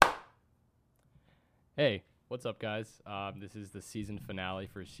Hey, what's up, guys? This is the season finale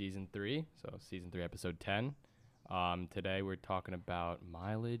for season three, so season three, episode 10. Today we're talking about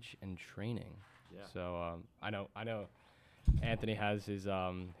mileage and training. Yeah. So I know, Anthony has his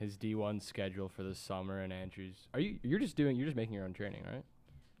D1 schedule for the summer, and Andrew's. You're just making your own training, right?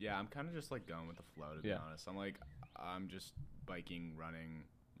 Yeah, I'm kind of just like going with the flow, to be Yeah. honest. I'm just biking, running,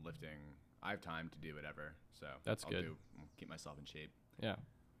 lifting. I have time to do whatever, so That's good. I'll keep myself in shape. Yeah.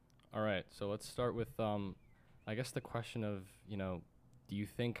 All right. So let's start with I guess the question of do you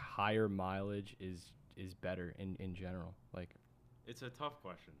think higher mileage is better in general? Like, It's a tough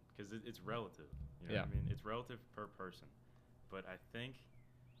question because it's relative. You know Yeah. what I mean? It's relative per person. But I think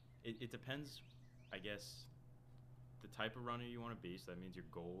it depends, I guess, the type of runner you want to be. So that means your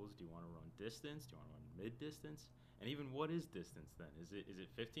goals. Do you want to run distance? Do you want to run mid-distance? And even what is distance then? Is it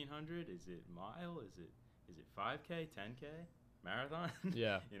 1,500? Is it mile? Is it 5K, 10K, marathon?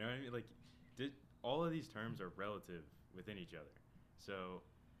 Yeah. You know what I mean? Like, all of these terms are relative within each other. So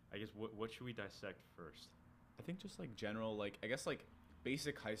I guess what should we dissect first? I think just like general, like I guess like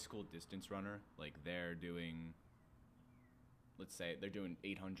basic high school distance runner, like they're doing, let's say they're doing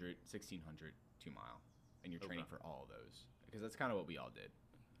 800, 1,600, 2 mile, and you're training Okay. for all of those because that's kind of what we all did.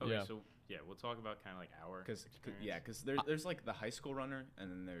 Okay, Yeah. so we'll talk about kind of like our Because experience. there's like the high school runner, and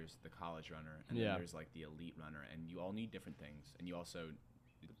then there's the college runner, and Yeah. then there's like the elite runner, and you all need different things, and you also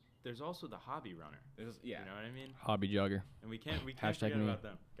There's also the hobby runner. there's yeah. You know what I mean? hobby jogger. And we can't Hashtag forget me. about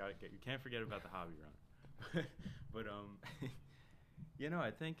them. You can't forget about the hobby runner. But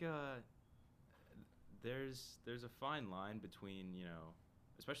I think there's a fine line between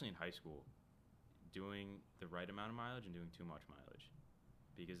especially in high school, doing the right amount of mileage and doing too much mileage,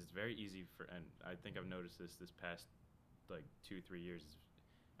 because it's very easy and I think I've noticed this past like 2-3 years.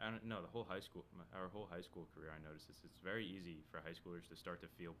 I don't know, our whole high school career, I noticed this. It's very easy for high schoolers to start to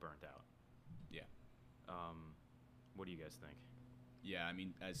feel burnt out. Yeah. What do you guys think? Yeah, I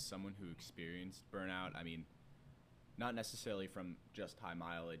mean, as someone who experienced burnout, I mean, not necessarily from just high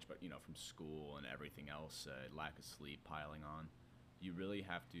mileage, but from school and everything else, lack of sleep piling on. You really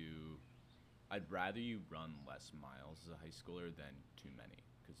have to. I'd rather you run less miles as a high schooler than too many,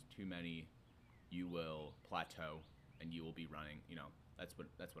 because too many, you will plateau, and you will be running.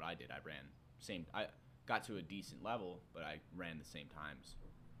 That's what I did. I got to a decent level, but I ran the same times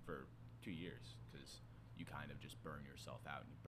for 2 years because you kind of just burn yourself out and you